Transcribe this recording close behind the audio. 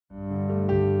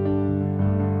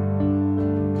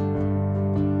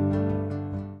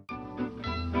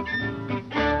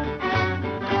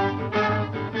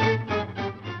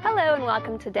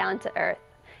welcome to Down to Earth.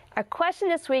 Our question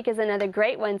this week is another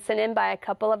great one sent in by a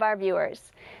couple of our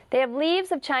viewers. They have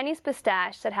leaves of Chinese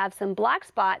pistache that have some black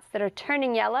spots that are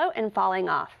turning yellow and falling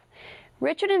off.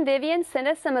 Richard and Vivian sent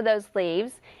us some of those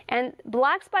leaves, and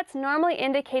black spots normally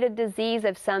indicate a disease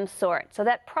of some sort, so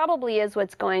that probably is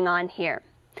what's going on here.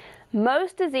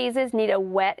 Most diseases need a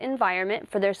wet environment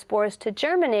for their spores to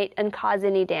germinate and cause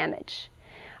any damage.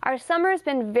 Our summer has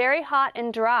been very hot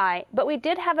and dry, but we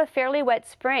did have a fairly wet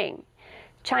spring.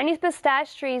 Chinese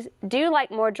pistache trees do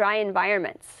like more dry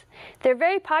environments. They're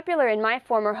very popular in my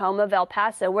former home of El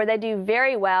Paso, where they do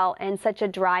very well in such a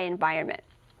dry environment.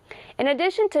 In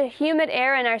addition to humid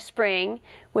air in our spring,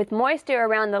 with moist air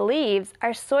around the leaves,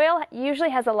 our soil usually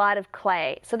has a lot of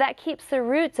clay, so that keeps the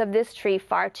roots of this tree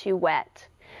far too wet.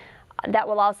 That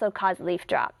will also cause leaf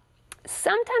drop.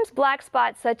 Sometimes black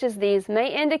spots such as these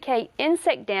may indicate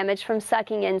insect damage from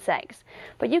sucking insects,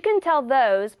 but you can tell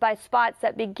those by spots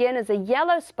that begin as a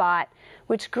yellow spot,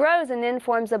 which grows and then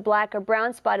forms a black or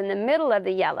brown spot in the middle of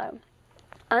the yellow.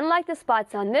 Unlike the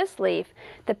spots on this leaf,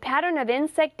 the pattern of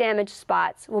insect damage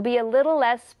spots will be a little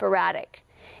less sporadic,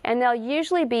 and they'll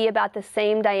usually be about the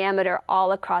same diameter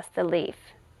all across the leaf.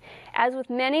 As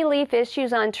with many leaf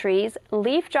issues on trees,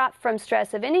 leaf drop from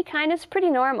stress of any kind is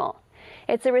pretty normal.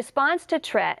 It's a response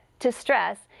to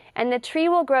stress, and the tree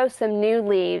will grow some new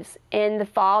leaves in the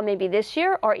fall, maybe this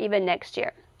year or even next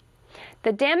year.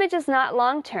 The damage is not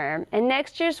long-term, and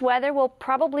next year's weather will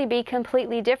probably be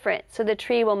completely different, so the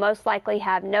tree will most likely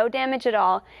have no damage at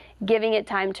all, giving it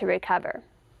time to recover.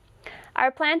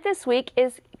 Our plant this week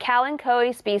is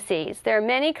Kalanchoe species. There are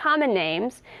many common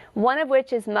names, one of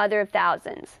which is Mother of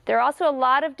Thousands. There are also a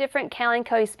lot of different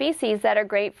Kalanchoe species that are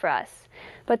great for us.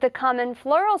 But the common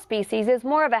floral species is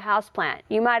more of a houseplant.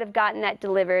 You might have gotten that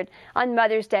delivered on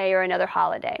Mother's Day or another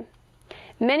holiday.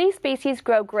 Many species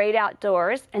grow great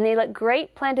outdoors, and they look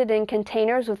great planted in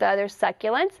containers with other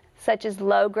succulents, such as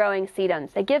low-growing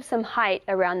sedums. They give some height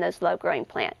around those low-growing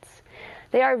plants.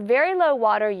 They are very low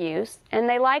water use, and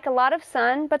they like a lot of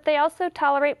sun, but they also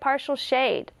tolerate partial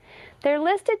shade. They're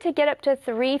listed to get up to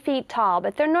 3 feet tall,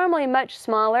 but they're normally much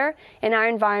smaller in our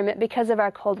environment because of our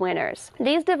cold winters.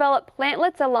 These develop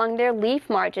plantlets along their leaf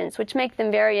margins, which make them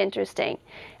very interesting.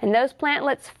 And those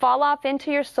plantlets fall off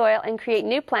into your soil and create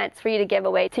new plants for you to give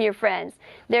away to your friends.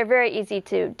 They're very easy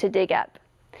to dig up.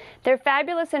 They're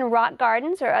fabulous in rock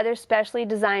gardens or other specially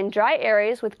designed dry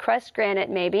areas with crushed granite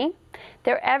maybe.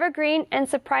 They're evergreen and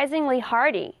surprisingly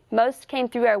hardy. Most came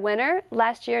through our winter,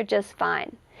 last year just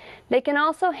fine. They can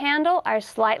also handle our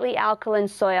slightly alkaline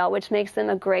soil, which makes them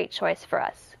a great choice for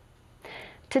us.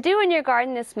 To do in your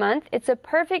garden this month, it's a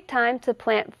perfect time to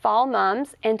plant fall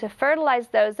mums and to fertilize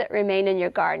those that remain in your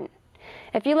garden.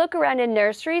 If you look around in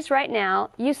nurseries right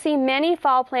now, you see many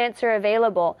fall plants are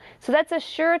available, so that's a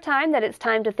sure time that it's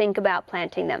time to think about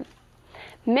planting them.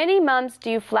 Many mums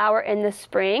do flower in the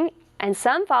spring, and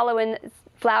some flower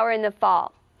in the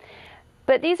fall.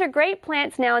 But these are great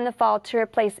plants now in the fall to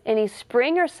replace any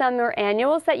spring or summer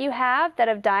annuals that you have that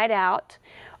have died out,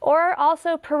 or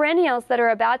also perennials that are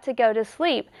about to go to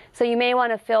sleep, so you may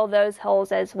want to fill those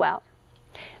holes as well.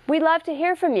 We'd love to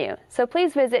hear from you, so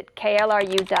please visit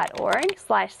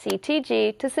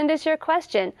klru.org/ctg to send us your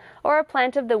question or a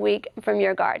plant of the week from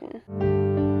your garden.